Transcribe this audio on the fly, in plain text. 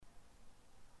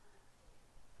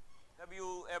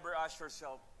ever ask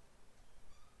yourself,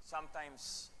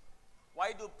 sometimes,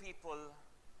 why do people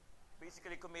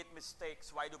basically commit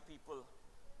mistakes? Why do people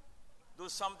do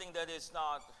something that is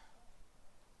not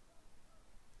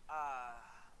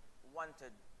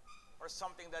wanted or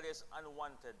something that is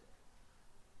unwanted?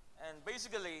 And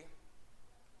basically,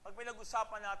 pag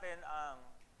pinag-usapan natin ang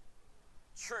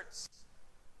church,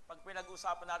 pag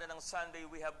pinag-usapan natin ang Sunday,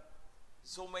 we have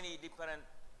so many different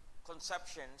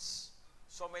conceptions,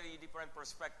 so many different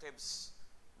perspectives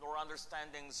or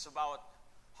understandings about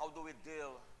how do we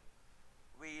deal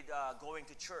with going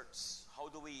to church. How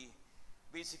do we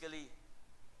basically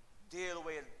deal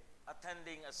with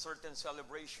attending a certain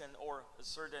celebration or a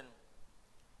certain,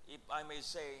 if I may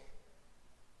say,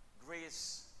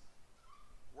 grace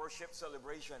worship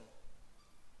celebration.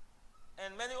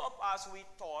 And many of us, we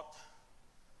thought,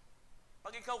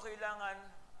 pag ikaw kailangan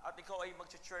at ikaw ay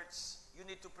mag-church, you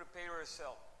need to prepare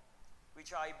yourself,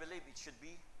 which I believe it should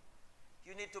be.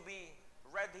 You need to be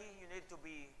ready, you need to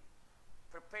be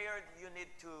prepared, you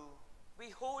need to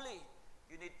be holy,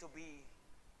 you need to be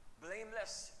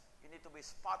blameless, you need to be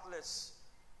spotless,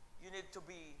 you need to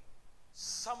be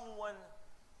someone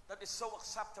that is so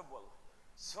acceptable,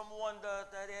 someone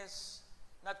that is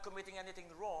not committing anything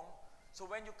wrong. So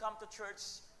when you come to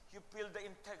church, you feel the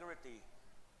integrity.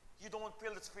 You don't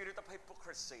feel the spirit of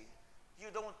hypocrisy.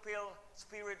 You don't feel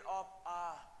spirit of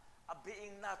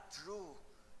being not true.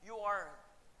 You are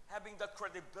having the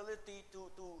credibility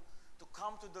to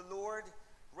come to the Lord,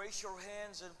 raise your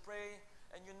hands and pray,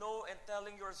 and and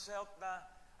telling yourself na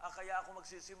kaya ako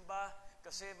magsisimba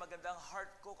kasi magandang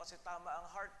heart ko, kasi tama ang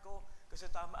heart ko, kasi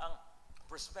tama ang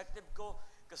perspective ko,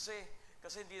 kasi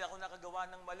hindi ako nakagawa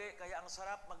ng mali, kaya ang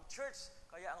sarap mag-church,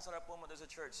 kaya ang sarap pumunta sa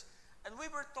church. And we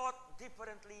were taught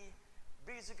differently,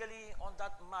 basically, on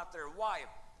that matter. Why?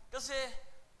 Kasi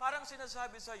parang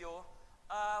sinasabi sa'yo,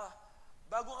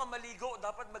 bago ka maligo,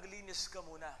 dapat maglinis ka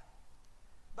muna.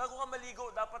 Bago ka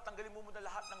maligo, dapat tanggalin mo muna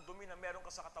lahat ng dumi na meron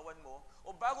ka sa katawan mo.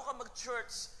 O bago ka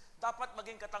mag-church, dapat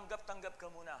maging katanggap-tanggap ka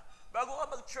muna. Bago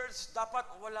ka mag-church, dapat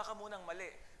wala ka munang mali.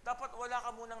 Dapat wala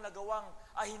ka munang nagawang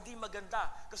hindi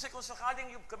maganda. Kasi kung sakaling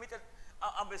you've committed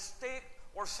a mistake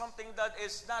or something that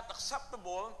is not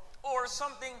acceptable or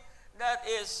something that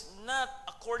is not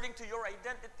according to your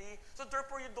identity, so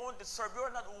therefore you don't deserve, you are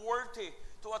not worthy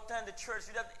to attend the church.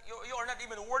 You are not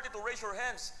even worthy to raise your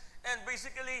hands and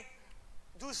basically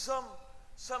do some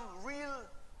real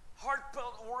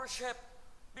heartfelt worship,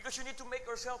 because you need to make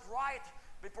yourself right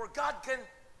before God can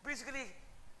basically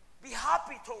be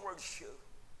happy towards you.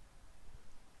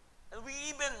 And we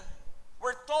even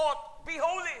were taught, be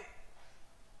holy.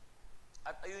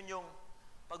 At ayun yung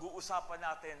pag-uusapan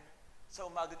natin sa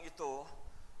umagang ito,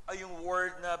 ay yung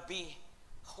word na be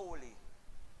holy.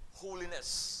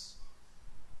 Holiness.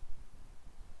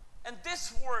 And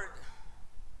this word,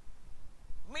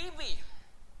 maybe,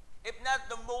 if not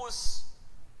the most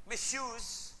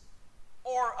misused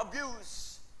or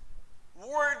abused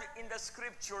word in the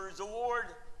scriptures, the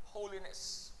word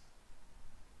holiness.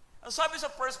 Ang sabi sa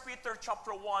 1 Peter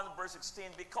chapter 1 verse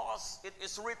 16, because it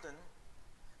is written,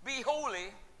 be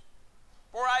holy,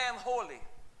 for I am holy.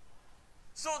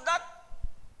 So that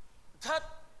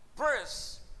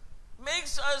verse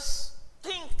makes us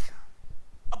think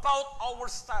about our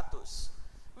status.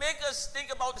 Make us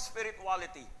think about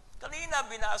spirituality. Kanina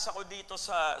binasa ko dito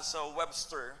sa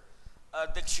Webster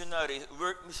dictionary,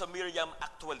 sa Merriam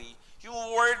actually, yung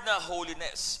word na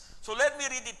holiness. So let me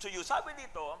read it to you. Sabi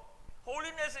dito,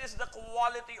 holiness is the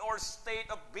quality or state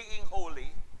of being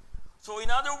holy. So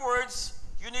in other words,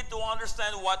 you need to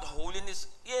understand what holiness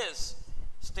is.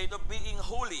 State of being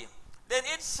holy. Then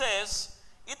it says,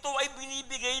 ito ay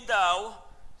binibigay daw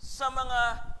sa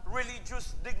mga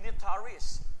religious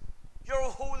dignitaries. Your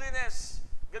holiness.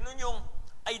 Ganun yung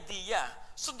idea.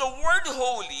 So the word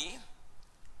holy,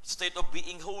 state of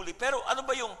being holy. Pero ano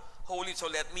ba yung holy? So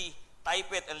let me type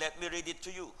it and let me read it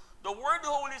to you. The word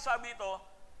holy, sabi ito,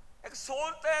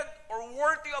 exalted or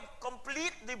worthy of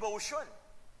complete devotion,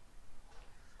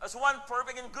 as one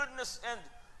perfect in goodness and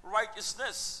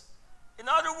righteousness. In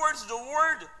other words, the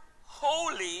word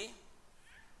holy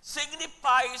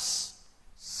signifies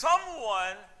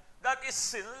someone that is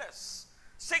sinless.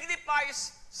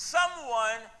 Signifies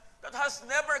someone that has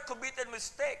never committed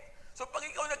mistake. So pag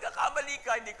ikaw nagkakamali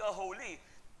ka, hindi ka holy.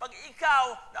 Pag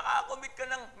ikaw nakakommit ka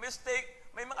ng mistake,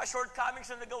 may mga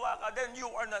shortcomings na nagawa ka, then you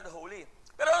are not holy.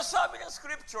 Pero sabi ng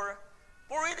scripture,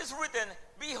 for it is written,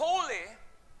 be holy,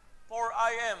 for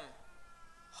I am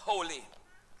holy.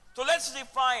 So let's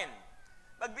define.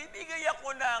 Magbibigay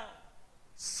ako ng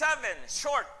 7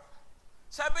 short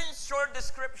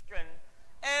description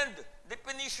and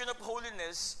definition of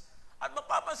holiness At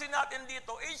mapapansin natin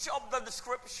dito, each of the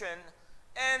description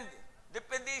and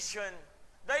definition,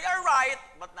 they are right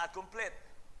but not complete.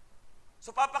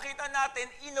 So papakita natin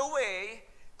in a way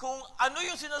kung ano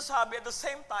yung sinasabi, at the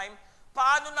same time,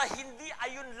 paano na hindi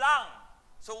ayun lang.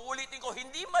 So ulitin ko,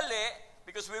 hindi mali,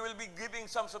 because we will be giving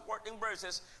some supporting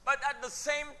verses, but at the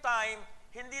same time,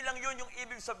 hindi lang yun yung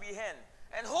ibig sabihin.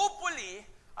 And hopefully,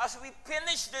 as we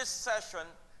finish this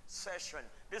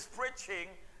this preaching,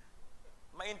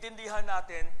 maintindihan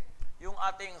natin yung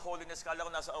ating holiness. Kala ko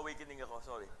nasa awakening ako,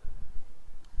 sorry.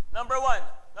 Number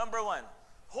one,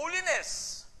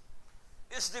 holiness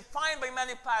is defined by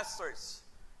many pastors,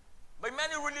 by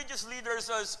many religious leaders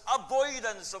as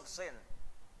avoidance of sin.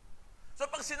 So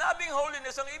pag sinabing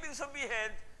holiness, ang ibig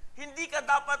sabihin, hindi ka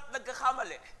dapat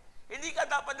nagkakamali. Hindi ka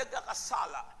dapat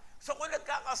nagkakasala. So kung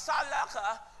nagkakasala ka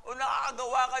o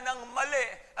nakakagawa ka ng mali,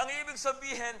 ang ibig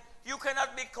sabihin, you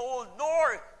cannot be called,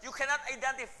 nor you cannot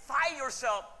identify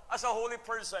yourself as a holy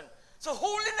person. So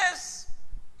holiness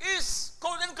is,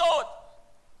 quote-unquote,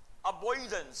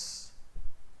 avoidance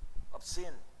of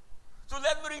sin. So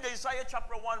let me read Isaiah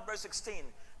chapter 1 verse 16.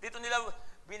 Dito nila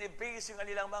binibase yung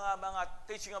kanilang mga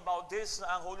teaching about this,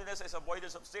 na ang holiness is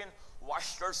avoidance of sin.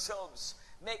 Wash yourselves,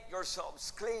 make yourselves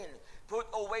clean, put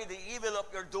away the evil of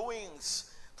your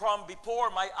doings. From before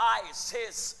my eyes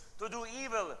cease to do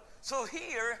evil. So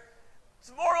here,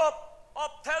 it's more of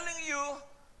telling you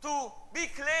to be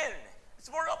clean. It's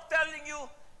more of telling you,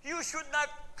 you should not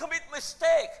commit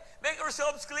mistake. Make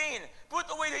yourselves clean. Put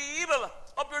away the evil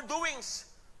of your doings.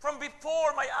 From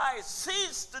before my eyes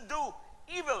cease to do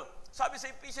evil. Sabi sa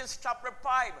Ephesians chapter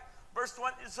 5, verse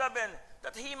 27,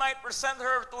 that he might present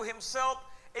her to himself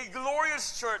a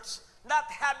glorious church, not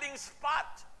having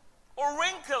spot or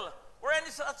wrinkle or any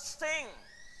such thing.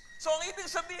 So ang ibig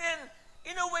sabihin,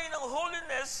 in a way, ng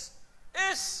holiness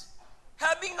is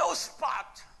having no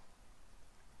spot,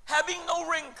 having no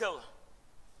wrinkle,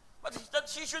 but that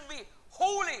she should be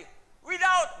holy,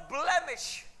 without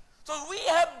blemish. So we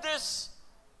have this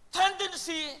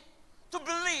tendency to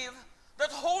believe that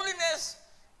holiness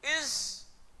is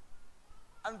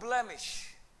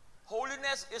unblemished.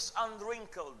 Holiness is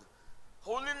unwrinkled.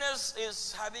 Holiness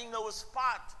is having no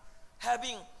spot,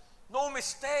 having no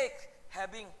mistake,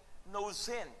 having no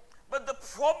sin. But the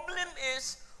problem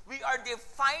is, we are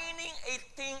defining a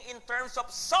thing in terms of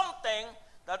something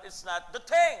that is not the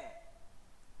thing.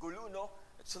 Gulo, no?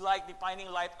 It's like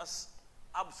defining light as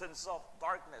absence of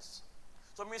darkness.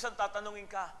 So minsan tatanungin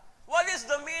ka, what is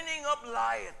the meaning of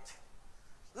light?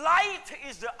 Light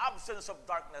is the absence of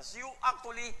darkness. You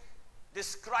actually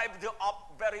describe the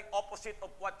very opposite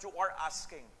of what you are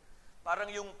asking. Parang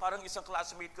isang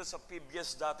classmate ko sa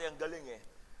PBS dati, ang galing eh.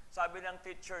 Sabi ng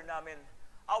teacher namin,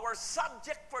 our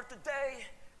subject for today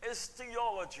is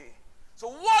theology.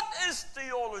 So what is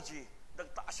theology?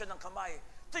 Nagtaas siya ng kamay.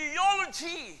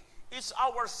 Theology is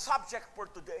our subject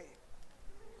for today.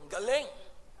 Ang galing.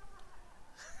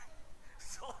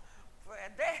 So,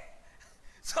 pwede.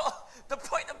 So, the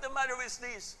point of the matter is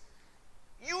this.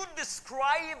 You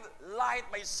describe light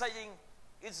by saying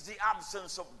it's the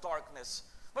absence of darkness.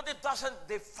 But it doesn't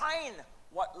define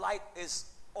what light is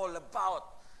all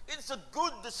about. It's a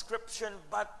good description,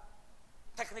 but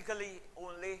technically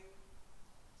only.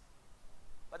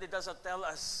 But it doesn't tell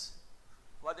us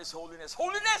what is holiness.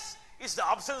 Holiness is the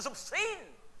absence of sin.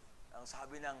 Ang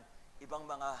sabi ng ibang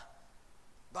mga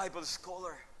Bible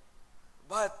scholar.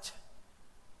 But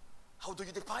how do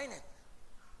you define it?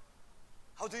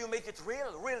 How do you make it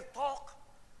real? Real talk.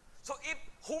 So if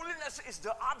holiness is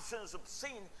the absence of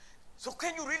sin, so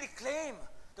can you really claim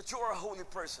that you are a holy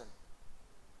person?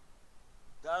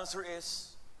 The answer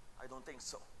is, I don't think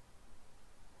so.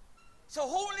 So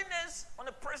holiness, on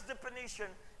the first definition,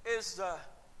 is the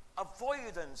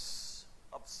avoidance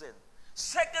of sin.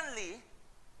 Secondly,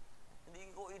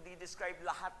 hindi ko i-describe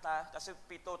lahat kasi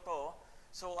pito to,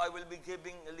 so I will be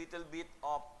giving a little bit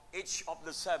of each of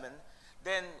the 7.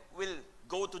 Then we'll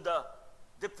go to the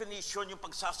definition, yung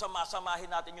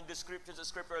pagsasama-samahin natin yung descriptions of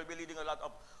Scripture. I'll be leading a lot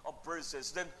of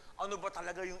verses. Then, ano ba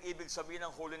talaga yung ibig sabihin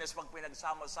ng holiness pag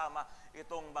pinagsama-sama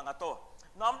itong mga to?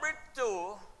 Number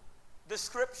 2,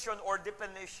 description or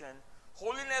definition,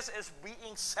 holiness is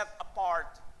being set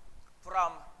apart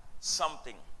from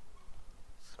something.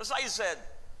 As I said,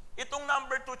 itong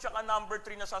number 2 tsaka number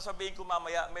 3 na sasabihin ko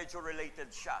mamaya, medyo related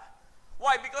siya.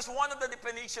 Why? Because one of the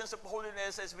definitions of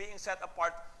holiness is being set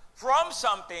apart from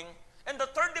something, and the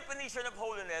third definition of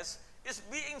holiness is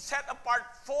being set apart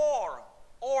for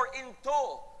or into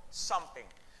something.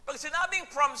 Pag sinabing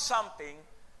from something,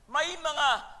 may mga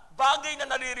bagay na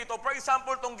naririto. For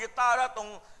example, tong gitara,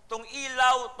 tong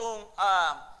ilaw, tong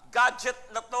gadget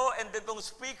na to and then tong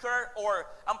speaker or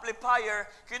amplifier,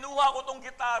 kinuha ko tong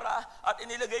gitara at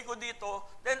inilagay ko dito,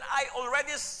 then I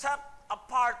already set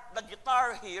apart the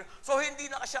guitar here, so hindi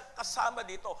na siya kasama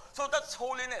dito. So that's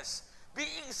holiness.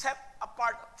 Being set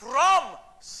apart from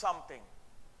something.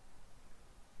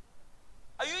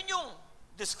 Ayun yung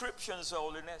description sa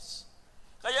holiness.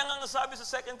 Kaya nga sabi sa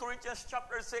 2 Corinthians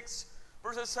chapter 6,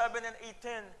 verses 7 and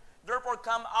 18, therefore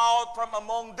come out from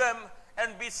among them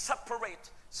and be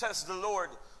separate, says the Lord.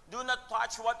 Do not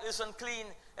touch what is unclean,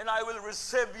 and I will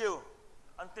receive you.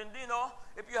 Antindi, no?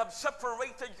 If you have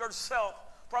separated yourself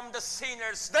from the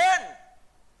sinners, then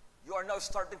you are now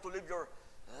starting to live your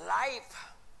life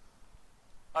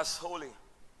as holy.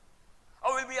 I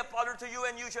will be a father to you,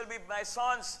 and you shall be my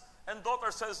sons and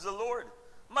daughters, says the Lord.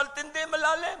 Maltindi,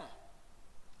 malalim.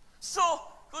 So,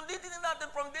 kung titingnan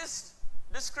natin from this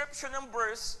description ng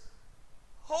verse,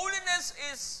 holiness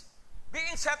is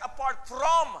being set apart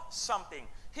from something.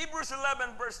 Hebrews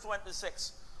 11 verse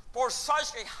 26. For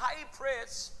such a high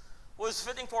priest was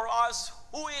fitting for us,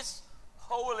 who is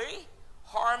holy,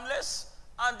 harmless,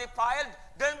 undefiled.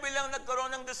 Then bilang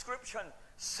nagkaroon ng description,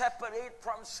 separate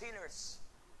from sinners.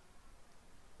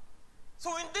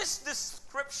 So in this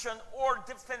description or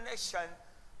definition,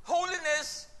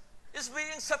 holiness is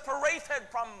being separated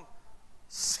from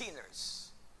sinners.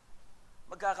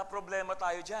 Magkakaproblema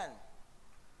tayo dyan.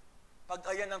 Pag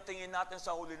ayan ang tingin natin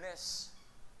sa holiness.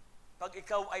 Pag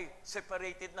ikaw ay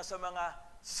separated na sa mga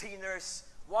sinners.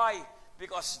 Why?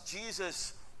 Because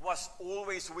Jesus was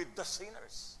always with the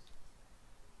sinners.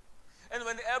 And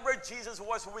whenever Jesus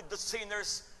was with the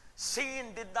sinners,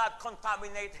 sin did not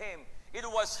contaminate him. It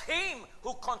was him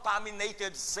who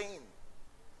contaminated sin.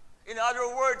 In other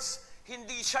words,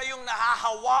 hindi siya yung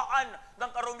nahahawaan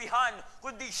ng karumihan,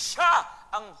 kundi siya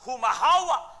ang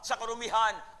humahawa sa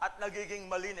karumihan at nagiging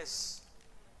malinis.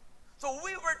 So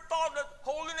we were taught that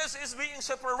holiness is being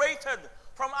separated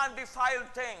from undefiled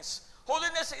things.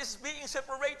 Holiness is being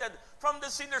separated from the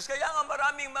sinners. Kaya nga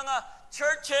maraming mga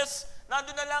churches,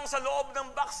 nandun na lang sa loob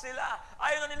ng box nila.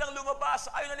 Ayaw na nilang lumabas.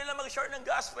 Ayaw na nilang mag-share ng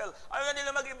gospel. Ayaw na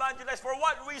nilang mag-evangelize. For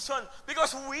what reason?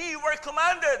 Because we were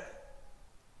commanded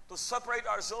to separate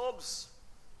ourselves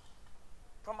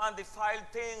from undefiled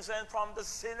things and from the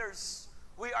sinners.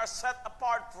 We are set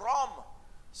apart from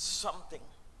something.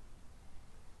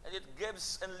 And it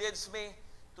gives and leads me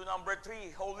to number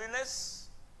 3. Holiness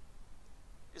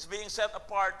is being set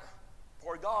apart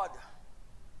for God.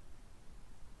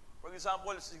 For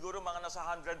example, siguro mga nasa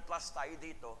 100 plus tayo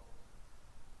dito.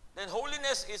 Then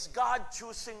holiness is God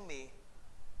choosing me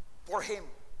for Him.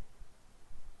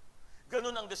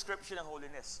 Ganun ang description ng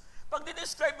holiness. Pag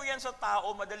di-describe mo yan sa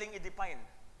tao, madaling i-define.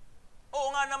 Oo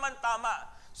nga naman, tama.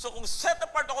 So kung set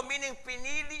apart ako, meaning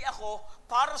pinili ako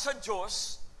para sa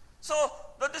Diyos, so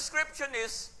the description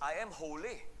is, I am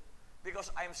holy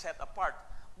because I'm set apart.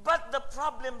 But the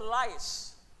problem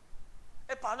lies,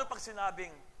 paano pag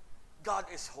sinabing, God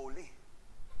is holy?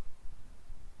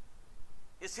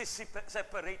 Is He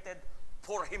separated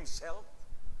for Himself?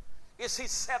 Is He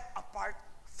set apart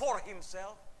for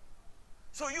Himself?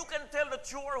 So you can tell that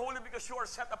you are holy because you are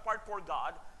set apart for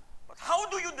God. But how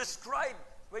do you describe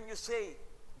when you say,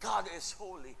 God is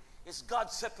holy? Is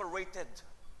God separated,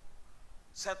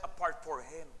 set apart for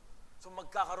Him? So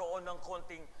magkakaroon ng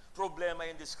konting problema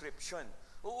yung description.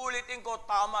 Uulitin ko,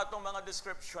 tama itong mga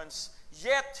descriptions,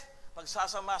 yet,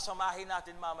 pagsasama-samahin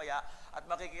natin mamaya at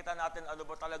makikita natin ano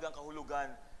ba talagang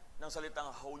kahulugan ng salitang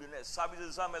holiness. Sabi sa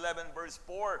Psalm 11 verse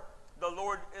 4, the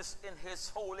Lord is in His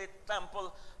holy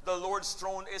temple, the Lord's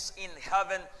throne is in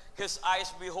heaven, His eyes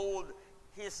behold,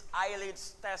 His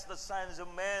eyelids test the sons of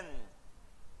men.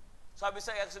 Sabi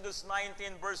sa Exodus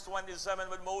 19 verse 27,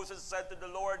 when Moses said to the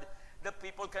Lord, the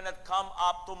people cannot come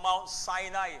up to Mount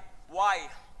Sinai. Why?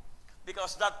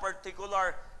 Because that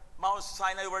particular Mount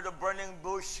Sinai where the burning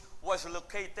bush was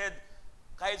located,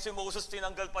 kahit si Moses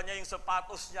tinanggal pa niya yung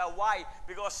sapatos niya. Why?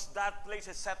 Because that place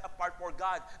is set apart for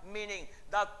God, meaning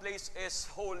that place is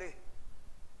holy.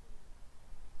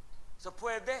 So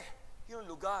pwede yung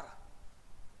lugar.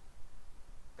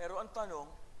 Pero ang tanong,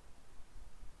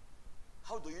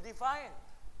 how do you define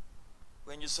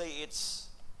when you say it's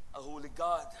a holy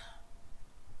God?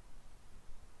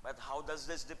 But how does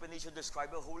this definition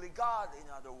describe a holy God, in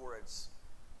other words?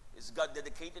 Is God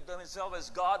dedicated to Himself? Is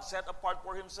God set apart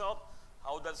for Himself?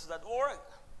 How does that work?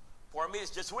 For me, it's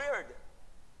just weird.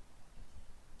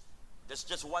 That's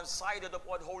just one-sided of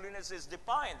what holiness is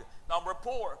defined. Number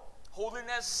 4,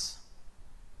 holiness,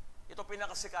 ito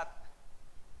pinakasikat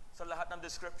sa lahat ng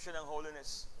description ng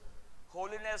holiness.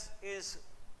 Holiness is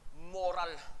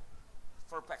moral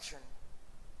perfection.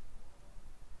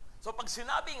 So pag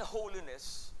sinabing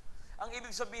holiness, ang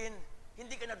ibig sabihin,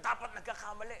 hindi ka na dapat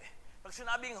nagkakamali. Pag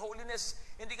sinabing holiness,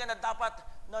 hindi ka na dapat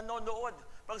nanonood.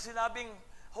 Pag sinabing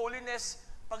holiness,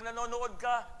 pag nanonood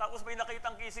ka, tapos may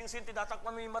nakitang kissing scene,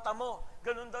 tinatakpan mo yung mata mo.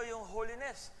 Ganun daw yung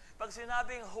holiness. Pag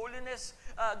sinabing holiness,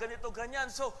 ganito, ganyan.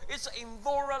 So, it's a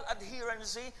moral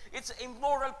adherency. It's a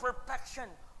moral perfection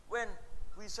when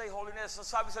we say holiness. So,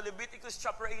 sabi sa Leviticus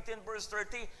chapter 18, verse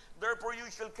 30, therefore you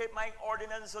shall keep my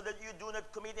ordinance so that you do not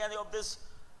commit any of these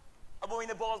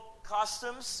abominable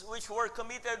customs which were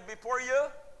committed before you,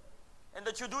 and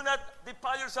that you do not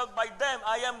defile yourself by them.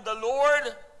 I am the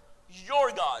Lord,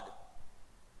 your God.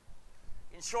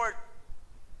 In short,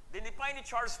 dinefine ni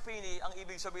Charles Finney ang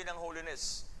ibig sabihin ng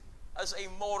holiness as a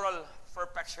moral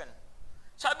perfection.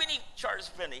 Sabi ni Charles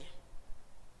Finney,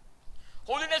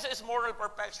 holiness is moral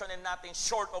perfection and nothing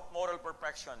short of moral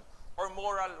perfection or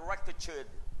moral rectitude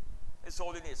is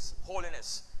holiness.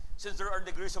 Holiness. Since there are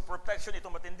degrees of perfection,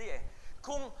 ito matindi eh.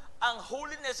 Kung ang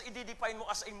holiness i-define mo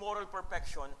as a moral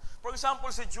perfection, for example,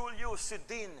 si Julius, si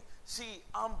Dean, si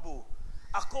Ambu,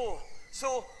 ako,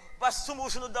 so, mas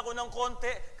sumusunod ako ng konti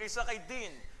kaysa kay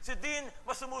Dean. Si Dean,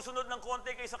 mas sumusunod ng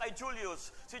konti kaysa kay Julius.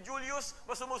 Si Julius,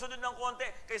 mas sumusunod ng konti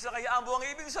kaysa kay Ambu. Ang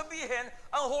ibig sabihin,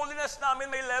 ang holiness namin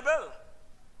may level.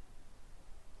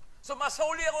 So, mas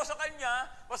holy ako sa kanya,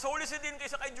 mas holy si Dean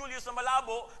kaysa kay Julius na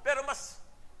malabo, pero mas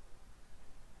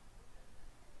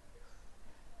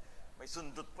may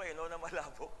sundot pa no, na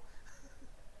malabo.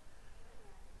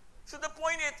 So the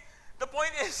point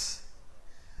is,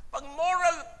 pag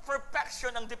moral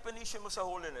perfection ang definition mo sa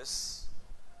holiness,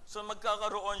 so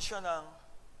magkakaroon siya ng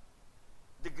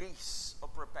degrees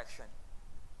of perfection.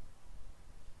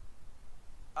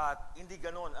 At hindi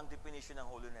ganon ang definition ng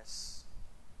holiness.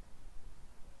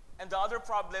 And the other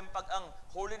problem, pag ang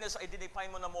holiness ay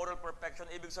dinefine mo na moral perfection,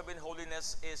 ibig sabihin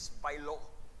holiness is by law.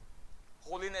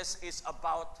 Holiness is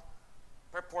about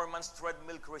performance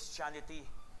treadmill Christianity.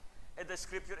 And the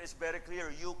scripture is very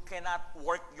clear. You cannot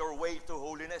work your way to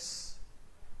holiness.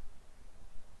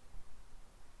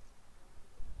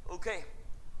 Okay,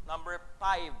 number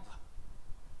 5.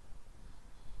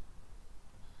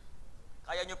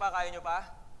 Kaya nyo pa? Kaya nyo pa?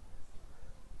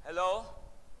 Hello?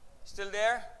 Still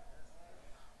there?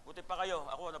 Buti pa kayo.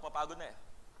 Ako, napapagod na eh.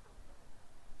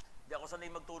 Hindi ako sanay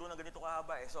magturo ng ganito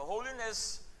kahaba eh. So,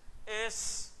 holiness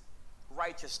is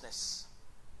righteousness.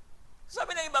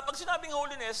 Sabi ng iba, pag sinabing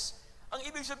holiness, ang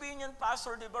ibig sabihin yan,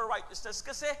 Pastor, di ba, righteousness?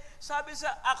 Kasi sabi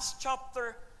sa Acts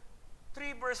chapter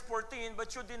 3, verse 14, but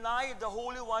you deny the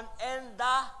Holy One and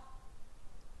the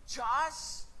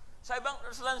just. Sa ibang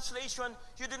translation,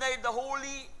 you deny the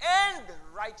holy and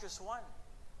righteous one.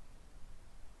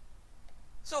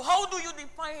 So how do you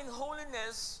define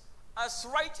holiness as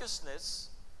righteousness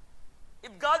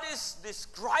if God is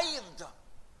described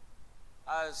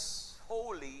as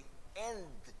holy and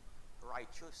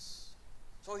righteous?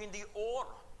 So hindi or,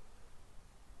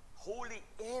 holy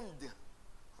and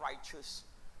righteous.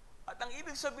 At ang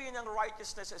ibig sabihin ng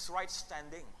righteousness is right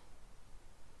standing.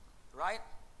 Right?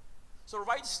 So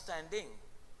right standing.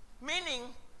 Meaning,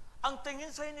 ang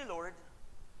tingin sa'yo ni Lord,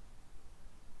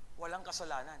 walang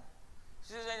kasalanan.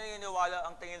 Sino sa'yo naniniwala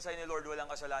ang tingin sa'yo ni Lord walang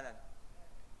kasalanan?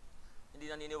 Hindi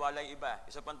naniniwala yung iba.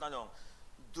 Isa pang tanong,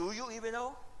 do you even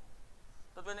know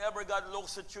that whenever God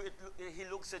looks at you, He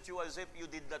looks at you as if you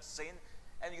did not sin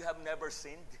and you have never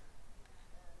sinned?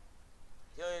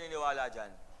 Sino naniniwala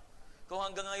dyan? Kung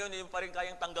hanggang ngayon, hindi pa rin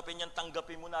kayang tanggapin yan,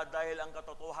 tanggapin mo na dahil ang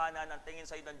katotohanan ng tingin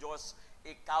sa'yo ng Diyos,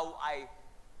 ikaw ay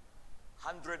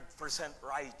 100%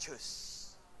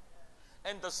 righteous.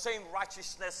 And the same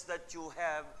righteousness that you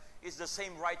have is the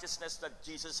same righteousness that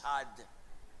Jesus had.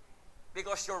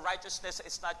 Because your righteousness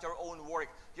is not your own work.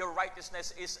 Your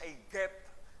righteousness is a gift,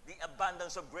 the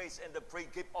abundance of grace and the free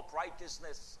gift of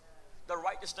righteousness. The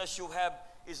righteousness you have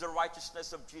is the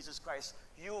righteousness of Jesus Christ.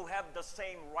 You have the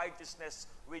same righteousness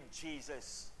with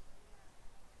Jesus.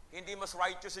 Hindi mas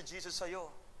righteous si Jesus sa'yo.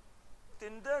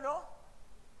 Tindi, no?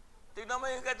 Tignan mo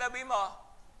yung katabi mo.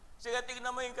 Sige,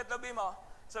 tignan mo yung katabi mo.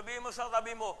 Sabihin mo sa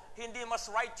tabi mo, hindi mas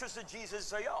righteous si Jesus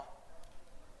sa'yo.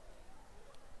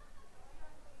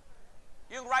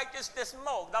 Yung righteousness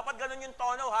mo, dapat ganun yung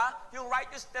tono, ha? Yung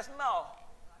righteousness mo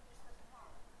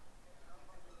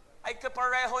ay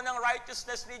kapareho ng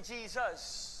righteousness ni Jesus.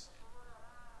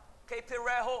 Kay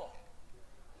pareho.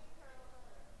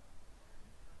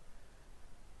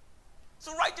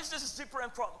 So righteousness is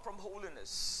different from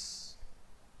holiness.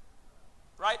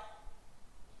 Right?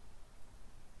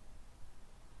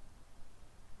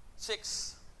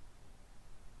 6.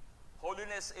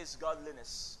 Holiness is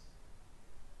godliness.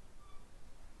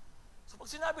 So pag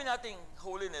sinabi nating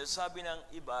holiness, sabi ng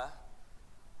iba,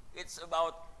 it's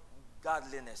about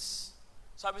godliness.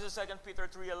 Sabi sa 2 Peter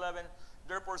 3:11,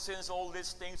 therefore, since all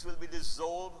these things will be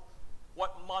dissolved,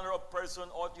 what manner of person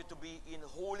ought you to be in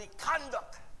holy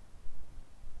conduct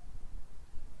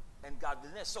and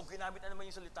godliness? So, ginamit na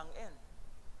naman yung salitang N.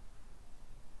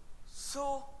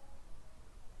 So,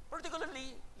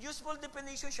 particularly, useful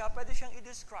definition siya, pwede siyang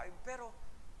i-describe, pero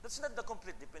that's not the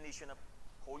complete definition of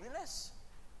holiness.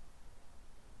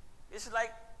 It's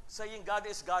like saying God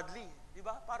is godly. Di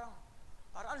ba? Parang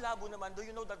ang labo naman. Do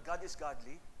you know that God is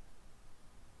godly?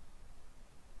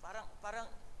 Parang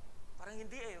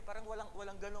hindi eh. Parang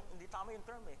walang ganong, hindi tama yung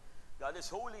term eh. God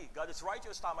is holy, God is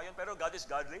righteous, tama yun, pero God is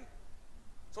godly.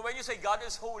 So when you say God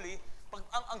is holy, pag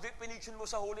ang definition mo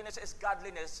sa holiness is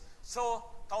godliness, so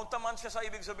kauntaman siya sa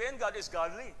ibig sabihin, God is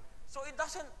godly. So it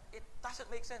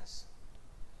doesn't make sense.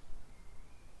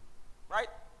 Right?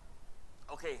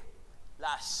 Okay.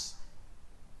 Last.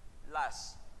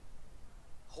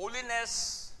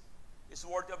 Holiness is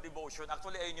worthy of devotion.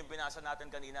 Actually, ayun yung binasa natin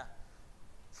kanina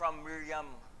from Merriam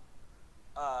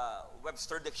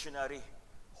Webster Dictionary.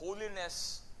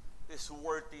 Holiness is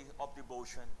worthy of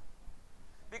devotion.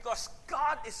 Because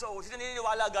God is so holy. Sino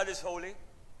naniniwala God is holy?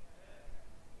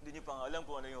 Hindi niyo pa alam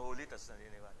kung ano yung holy, tapos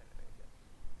naniniwala.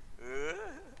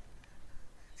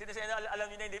 Sino alam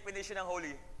niyo na yung definition ng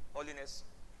holiness?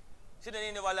 Sino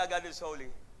naniniwala God is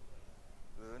holy?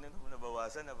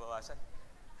 Nabawasan.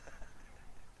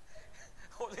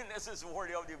 Holiness is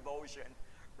worthy of devotion.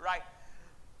 Right?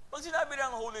 Pag sinabi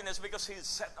ng holiness, because He is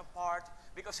set apart,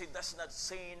 because He does not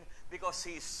sin, because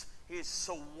He is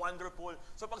so wonderful.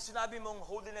 So pag sinabi mong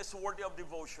holiness worthy of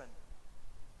devotion,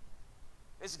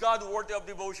 is God worthy of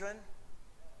devotion?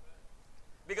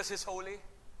 Because He's holy?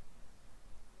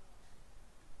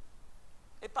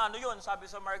 Paano yun? Sabi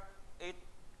sa Mark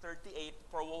 8:38,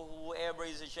 for whoever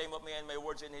is ashamed of me and my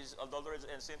words in his adulterous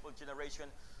and sinful generation,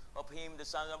 of him the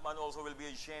Son of Man also will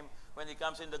be ashamed when he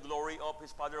comes in the glory of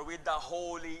his Father with the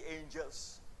holy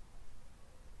angels.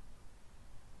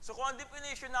 So kung ang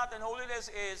definition natin,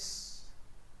 holiness is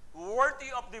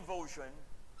worthy of devotion,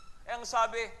 ang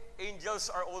sabi, angels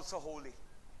are also holy.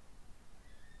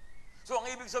 So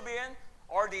ang ibig sabihin,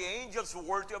 are the angels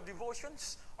worthy of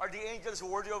devotions? Are the angels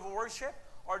worthy of worship?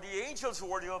 Are the angels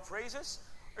worthy of praises?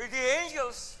 Are the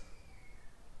angels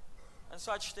and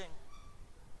such thing?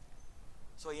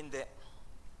 So hindi.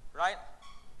 Right?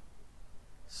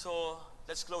 So,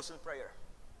 let's close in prayer.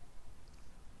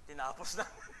 Tinapos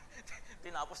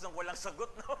ng walang sagot,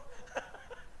 no?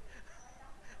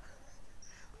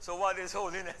 So what is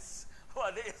holiness?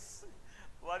 What is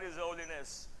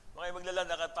holiness? Okay,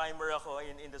 naka-timer ako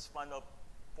in the span of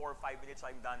 4 or 5 minutes,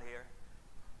 I'm done here.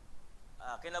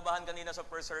 Kinabahan kanina sa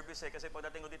first service kasi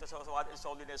pagdating ko dito sa what is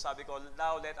holiness, sabi ko,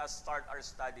 now let us start our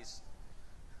studies.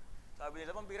 Sabi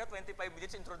nila, pambira, 25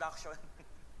 minutes introduction.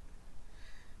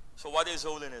 So what is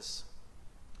holiness?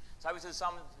 Sabi sa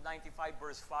Psalm 95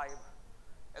 verse 5,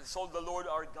 exalt the Lord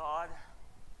our God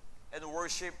and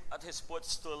worship at His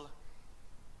footstool.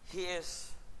 He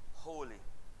is holy.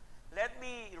 Let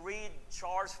me read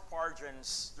Charles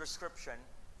Spurgeon's description,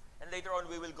 and later on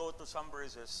we will go to some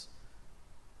verses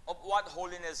of what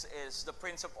holiness is, the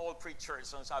prince of all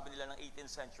preachers, ang sabi nila ng 18th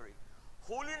century.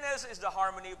 Holiness is the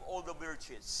harmony of all the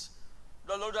virtues.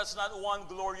 The Lord has not one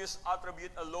glorious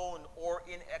attribute alone or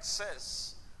in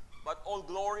excess, but all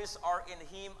glories are in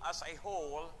Him as a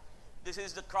whole. This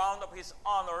is the crown of His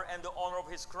honor and the honor of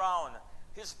His crown.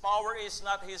 His power is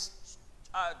not His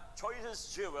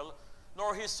choicest jewel,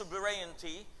 nor His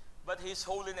sovereignty, but His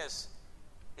holiness.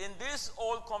 In this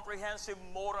all-comprehensive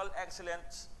moral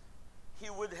excellence, He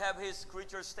would have His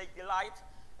creatures take delight,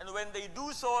 and when they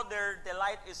do so, their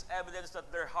delight is evidence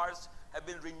that their hearts have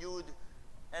been renewed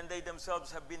and they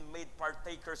themselves have been made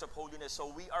partakers of holiness.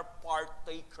 So we are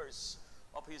partakers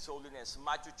of His holiness.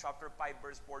 Matthew chapter 5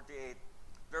 verse 48.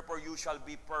 Therefore you shall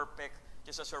be perfect,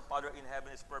 just as your Father in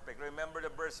heaven is perfect. Remember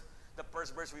the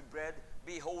first verse we read,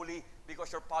 be holy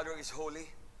because your Father is holy.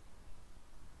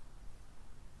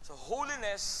 So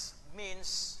holiness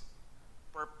means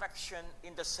perfection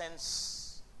in the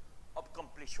sense of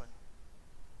completion.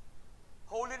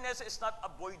 Holiness is not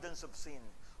avoidance of sin.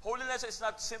 Holiness is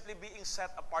not simply being set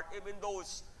apart, even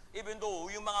though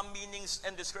yung mga meanings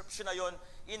and description na yon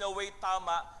in a way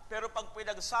tama, pero pag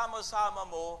pinagsama-sama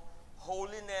mo,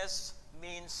 holiness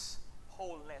means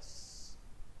wholeness.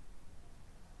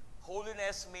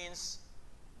 Holiness means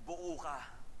buo ka.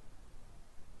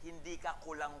 Hindi ka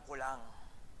kulang-kulang.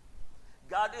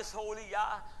 God is holy,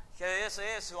 yeah.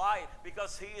 Yes. Why?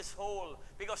 Because He is whole.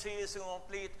 Because He is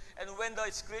complete. And when the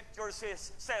Scripture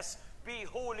says, be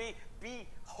holy, be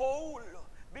whole,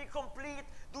 be complete,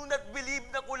 Do not believe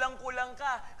na kulang-kulang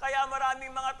ka. Kaya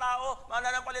maraming mga tao,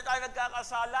 mananampalataya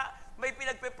nagkakasala, may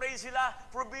pinagpe-pray sila,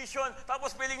 provision,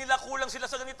 tapos feeling nila kulang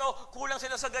sila sa ganito, kulang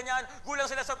sila sa ganyan, kulang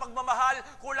sila sa pagmamahal,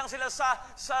 kulang sila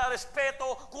sa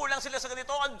respeto, kulang sila sa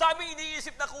ganito. Ang daming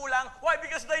iniisip na kulang. Why?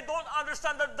 Because they don't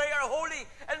understand that they are holy.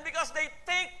 And because they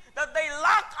think that they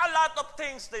lack a lot of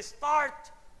things, they start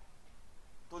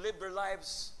to live their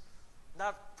lives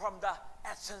not from the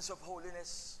essence of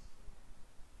holiness.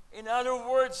 In other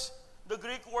words, the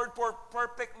Greek word for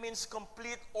perfect means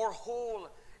complete or whole,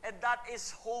 and that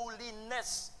is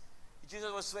holiness.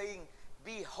 Jesus was saying,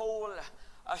 be whole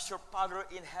as your Father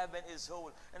in heaven is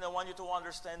whole. And I want you to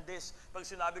understand this. Pag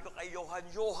sinabi ko kay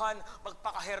Johan,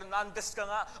 magpaka-Hernandez ka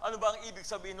nga. Ano ba ang ibig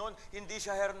sabihin nun? Hindi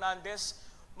siya Hernandez.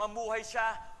 Mamuhay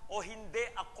siya o hindi,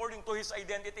 according to his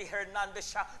identity,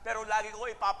 Hernandez siya. Pero lagi ko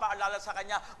ipapaalala sa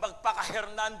kanya,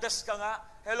 magpaka-Hernandez ka nga.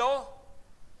 Hello?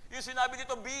 Yung sinabi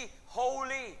dito, be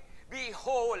holy, be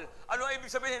whole. Ano ang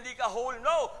ibig sabihin, hindi ka whole?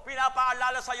 No,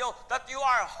 pinapaalala sa'yo that you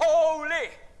are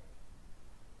holy.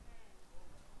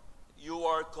 You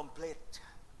are complete.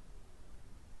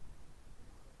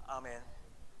 Amen.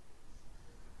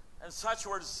 And such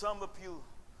were some of you.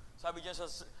 Sabi dyan sa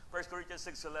 1 Corinthians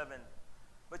 6:11.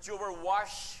 But you were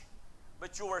washed,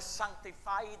 but you were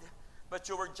sanctified, but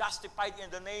you were justified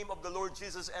in the name of the Lord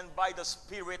Jesus and by the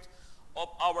Spirit of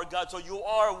our God. So you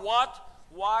are what?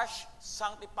 Washed,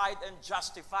 sanctified, and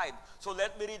justified. So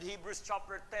let me read Hebrews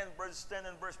chapter 10, verse 10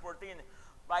 and verse 14.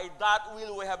 By that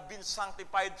will we have been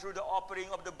sanctified through the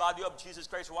offering of the body of Jesus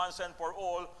Christ once and for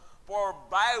all. For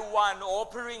by one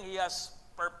offering he has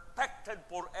perfected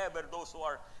forever those who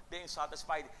are being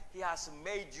satisfied. He has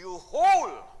made you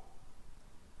whole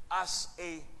as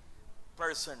a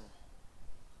person.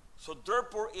 So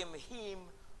therefore in him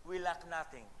we lack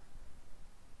nothing.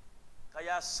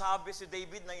 Kaya sabi si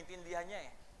David, naintindihan niya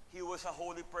eh. He was a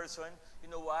holy person. You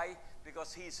know why?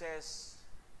 Because he says,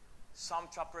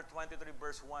 Psalm chapter 23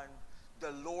 verse 1,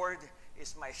 the Lord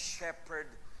is my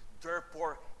shepherd,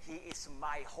 therefore he is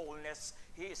my wholeness,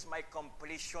 he is my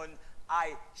completion,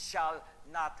 I shall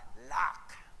not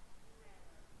lack.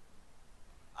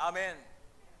 Amen.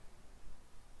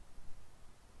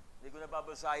 Hindi ko na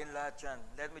babasahin lahat yan.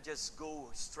 Let me just go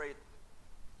straight.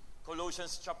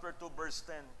 Colossians chapter 2 verse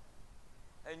 10.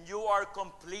 And you are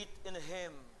complete in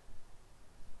him,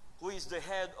 who is the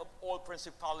head of all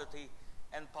principality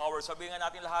and power. Sabihin nga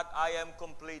natin lahat, I am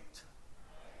complete.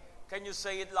 Can you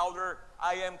say it louder?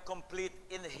 I am complete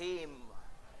in him.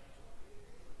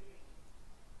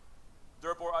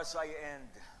 Therefore, as I end,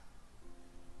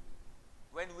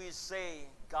 when we say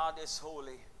God is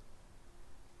holy,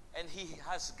 and he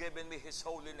has given me his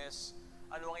holiness,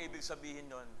 ano ang ibig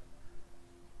sabihin nun?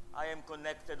 I am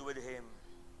connected with him.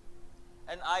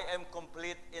 And I am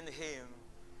complete in him.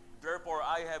 Therefore,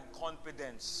 I have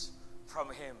confidence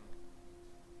from him.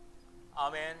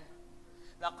 Amen.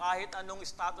 Na kahit anong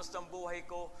status ng buhay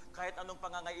ko, kahit anong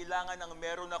pangangailangan ang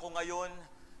meron ako ngayon,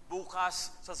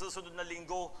 bukas, sa susunod na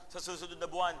linggo, sa susunod na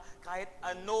buwan, kahit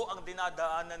ano ang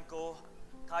dinadaanan ko,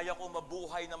 kaya ko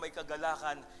mabuhay na may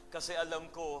kagalakan kasi alam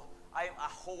ko, I am a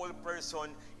whole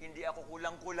person. Hindi ako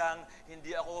kulang-kulang,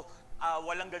 hindi ako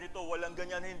walang ganito, walang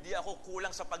ganyan, hindi ako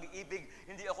kulang sa pag-ibig,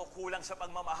 hindi ako kulang sa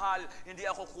pagmamahal, hindi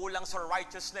ako kulang sa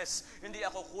righteousness, hindi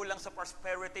ako kulang sa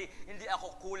prosperity, hindi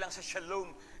ako kulang sa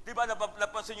shalom. Di ba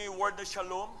napansin niyo yung word na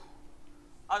shalom?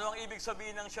 Ano ang ibig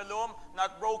sabihin ng shalom?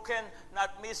 Not broken,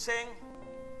 not missing,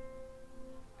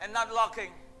 and not lacking.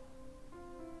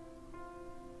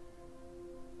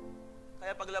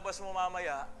 Kaya paglabas mo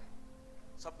mamaya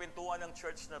sa pintuan ng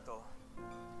church na to,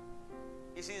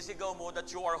 isisigaw mo that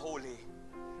you are holy.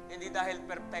 Hindi dahil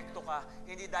perpekto ka,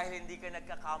 hindi dahil hindi ka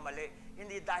nagkakamali,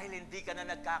 hindi dahil hindi ka na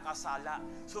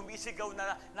nagkakasala. Sumisigaw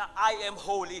na I am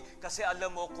holy kasi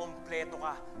alam mo, kompleto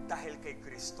ka dahil kay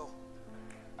Kristo.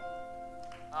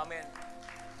 Amen.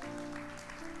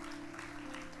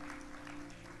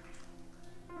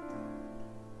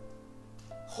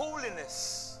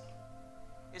 Holiness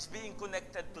is being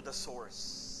connected to the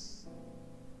source.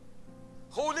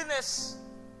 Holiness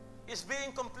is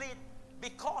being complete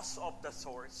because of the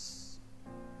source.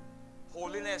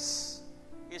 Holiness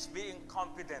is being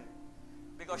confident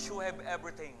because you have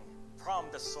everything from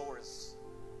the source.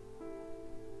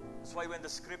 That's why when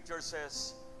the scripture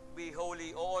says, be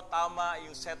holy, oo, tama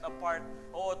yung set apart,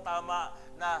 oo, tama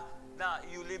na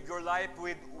you live your life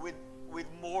with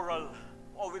moral,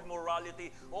 or with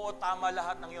morality, oo, tama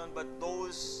lahat ng yun, but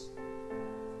those,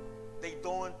 they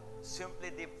don't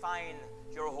simply define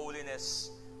your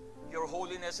holiness. Your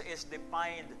holiness is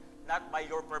defined not by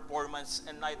your performance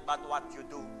and not by what you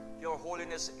do. Your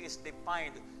holiness is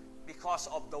defined because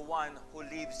of the one who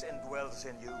lives and dwells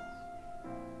in you.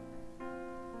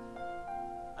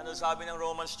 Ano sabi ng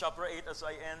Romans chapter 8 as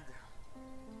I end?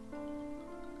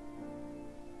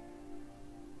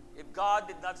 If God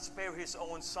did not spare His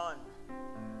own Son,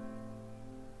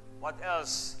 what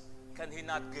else can He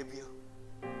not give you?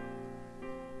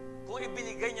 Kung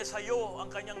ibinigay niya sa iyo ang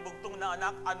kanyang bugtong na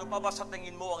anak, ano pa ba sa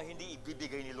tingin mo ang hindi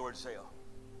ibibigay ni Lord sa iyo?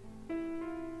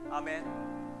 Amen?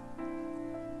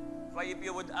 So if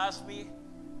you would ask me,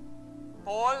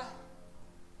 Paul,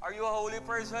 are you a holy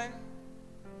person?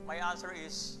 My answer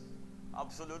is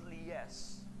absolutely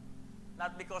yes.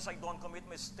 Not because I don't commit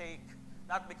mistake,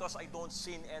 not because I don't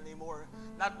sin anymore,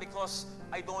 not because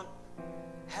I don't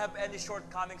have any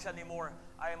shortcomings anymore.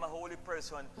 I am a holy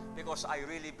person because I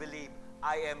really believe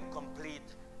I am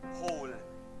complete, whole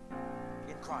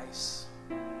in Christ.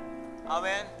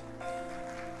 Amen?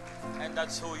 And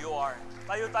that's who you are.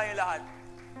 Tayo lahat.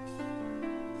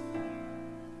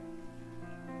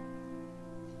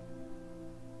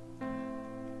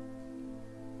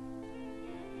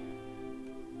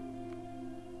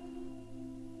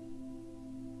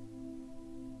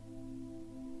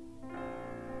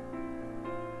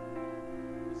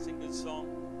 Sing this song.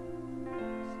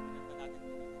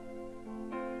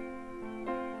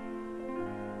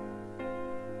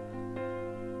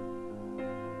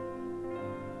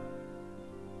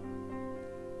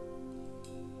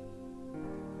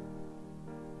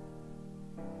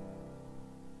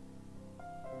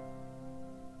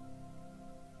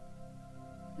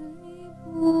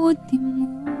 Buti mo,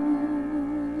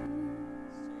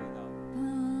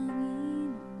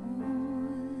 Panginoon.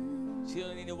 Sino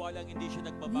naniniwalang hindi siya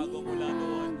nagbabago mula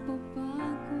noon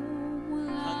Nagbabago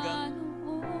mula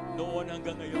noon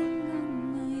hanggang ngayon?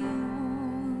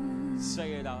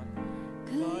 Say it out.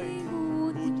 Kay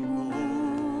buti mo,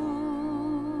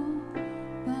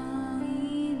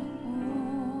 Panginoon.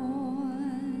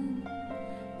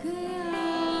 Kaya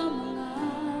mga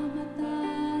mata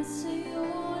sa'yo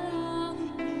lang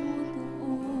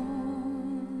tutuon.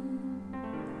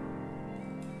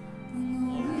 Ang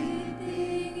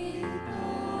awiting ito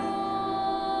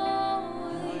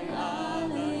ay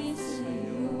alay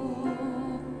sa'yo.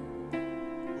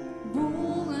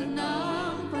 Bunga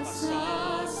ng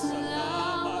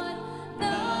pasasalamat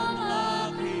ng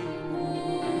aking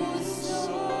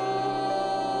puso.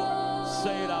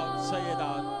 Say it out. Say it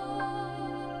out.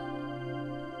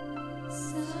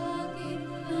 Sa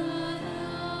gitna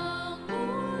ng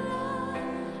ulan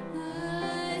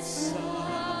ay sasaya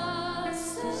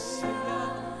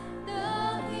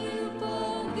dahil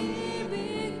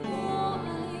pag-ibig mo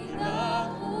ay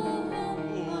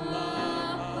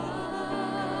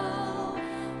nakukumapaw.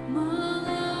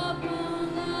 Mga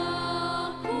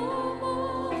pangako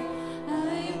mo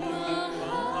ay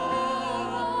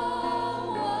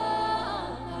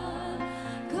mahahawakan.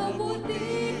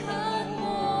 Kabutihan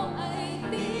mo ay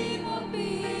di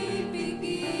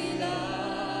mapipigilan.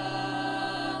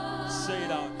 Say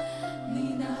it out.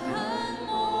 Minahan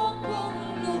mo kong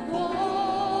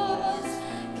lubos,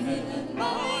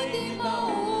 kailanman di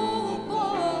maubos.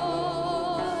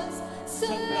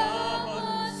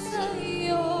 Salamat sa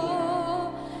iyo,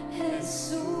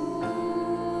 Jesus.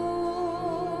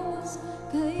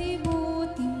 Kay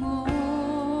buti mo,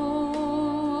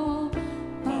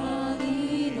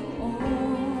 Panginoon.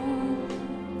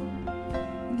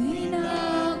 Di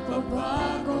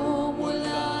nagbabago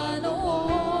mula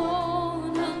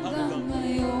noon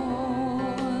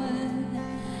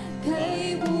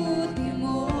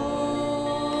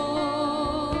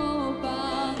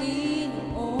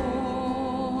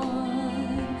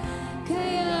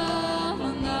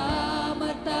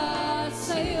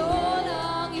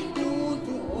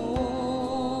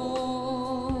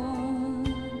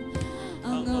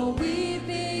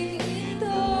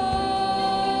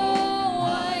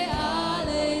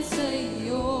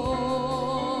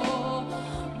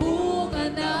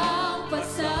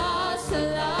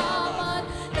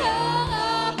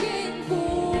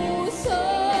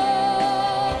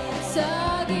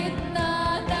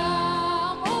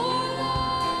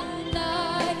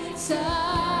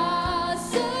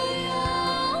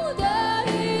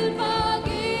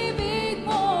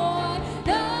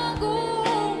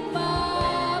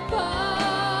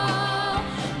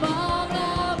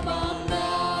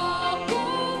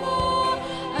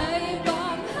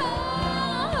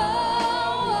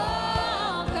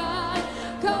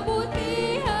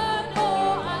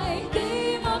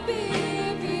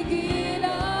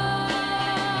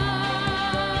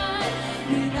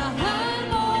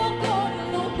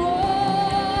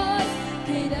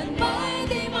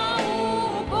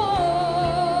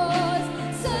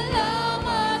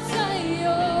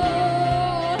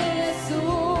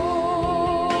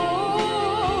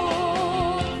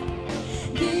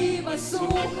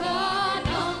masukat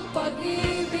ang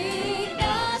pag-ibig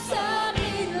na sa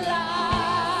amin.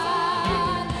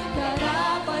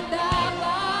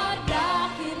 Karapat-dapat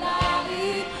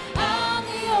dakilain ang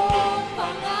iyong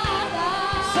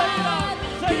pangalan. Say it out!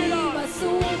 Say it Di out!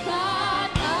 masukat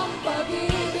ang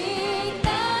pag-ibig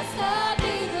na sa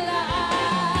amin.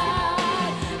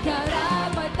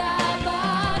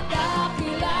 Karapat-dapat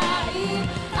dakilain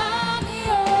ang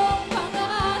iyong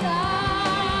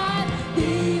pangalan.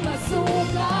 Di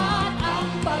masukat ang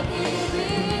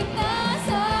pag-ibig na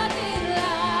sa atin.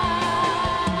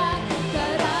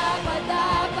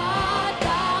 Karapat-dapat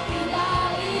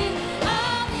dakilain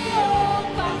ang iyong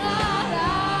pangalan.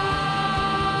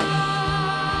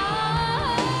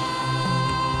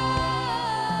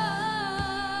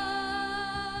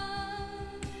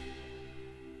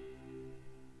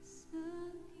 Sa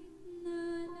gitna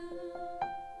ng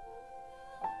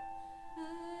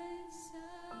ay sasayaw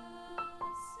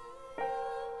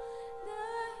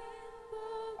dahil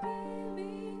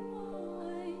pag-ibig mo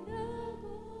ay nagumapag.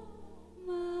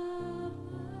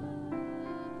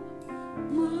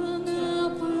 Mga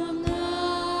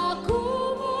pangako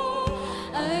mo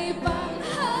ay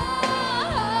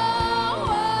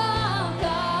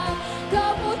panghahawakan.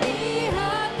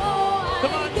 Kabutihan mo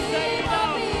Come ay on, di say it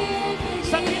out.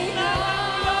 Sa gitna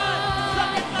ng ulan, sa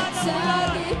gitna ng Sa ulan.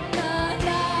 gitna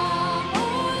ng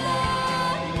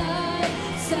ulan ay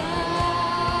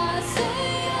sasayaw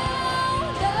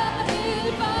dahil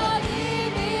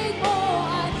pag-ibig mo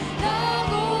ay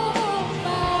nagumapag.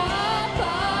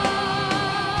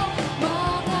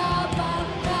 Mga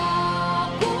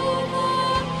pangako mo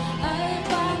ay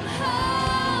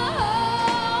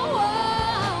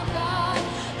panghahawakan.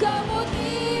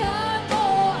 Kabutihan mo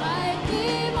ay di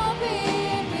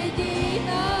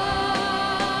mapipigilan.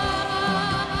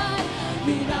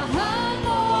 Minahal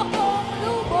mo akong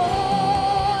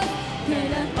lubos,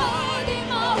 kailanman di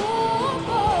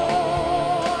maubos.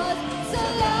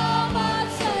 Salamat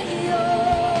sa iyo,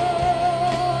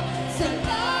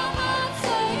 salamat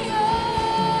sa iyo,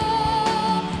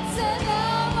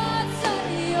 salamat sa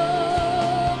iyo,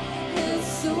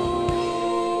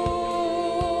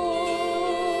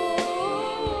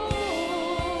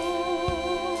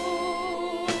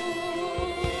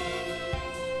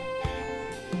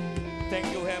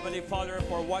 Thank you, Heavenly Father,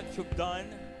 for what you've done.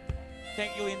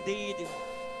 Thank you indeed.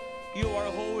 You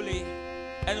are holy,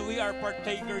 and we are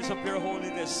partakers of your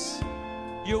holiness.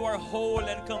 You are whole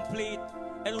and complete,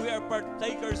 and we are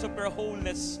partakers of your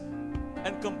wholeness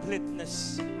and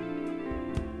completeness.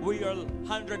 We are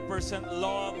 100%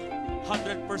 love,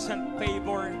 100%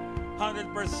 favor,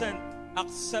 100%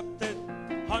 accepted,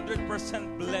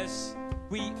 100% blessed.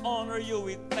 We honor you,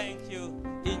 we thank you.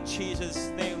 In Jesus'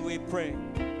 name we pray.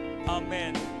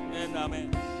 Amen and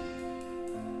amen.